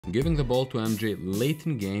giving the ball to MJ late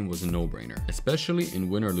in game was a no-brainer, especially in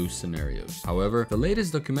win or lose scenarios. However, the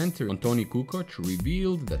latest documentary on Toni Kukoc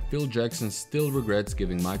revealed that Phil Jackson still regrets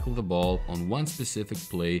giving Michael the ball on one specific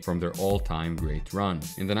play from their all-time great run.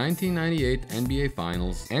 In the 1998 NBA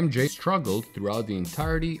Finals, MJ struggled throughout the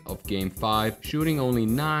entirety of Game 5, shooting only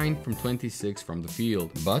 9 from 26 from the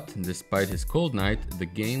field. But despite his cold night, the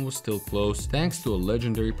game was still close thanks to a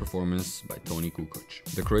legendary performance by Toni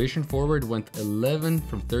Kukoc. The Croatian forward went 11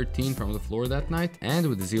 from 13 from the floor that night, and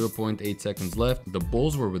with 0.8 seconds left, the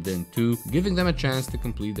Bulls were within 2, giving them a chance to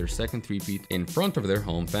complete their second three-peat in front of their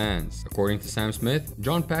home fans. According to Sam Smith,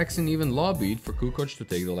 John Paxson even lobbied for Kukoc to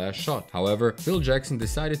take the last shot. However, Phil Jackson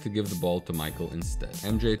decided to give the ball to Michael instead.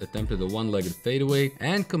 MJ attempted a one-legged fadeaway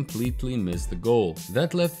and completely missed the goal.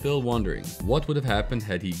 That left Phil wondering what would have happened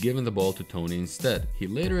had he given the ball to Toni instead. He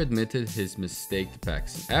later admitted his mistake to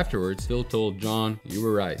Paxson. Afterwards, Phil told John, "You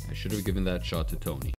were right, I should have given that shot to Toni."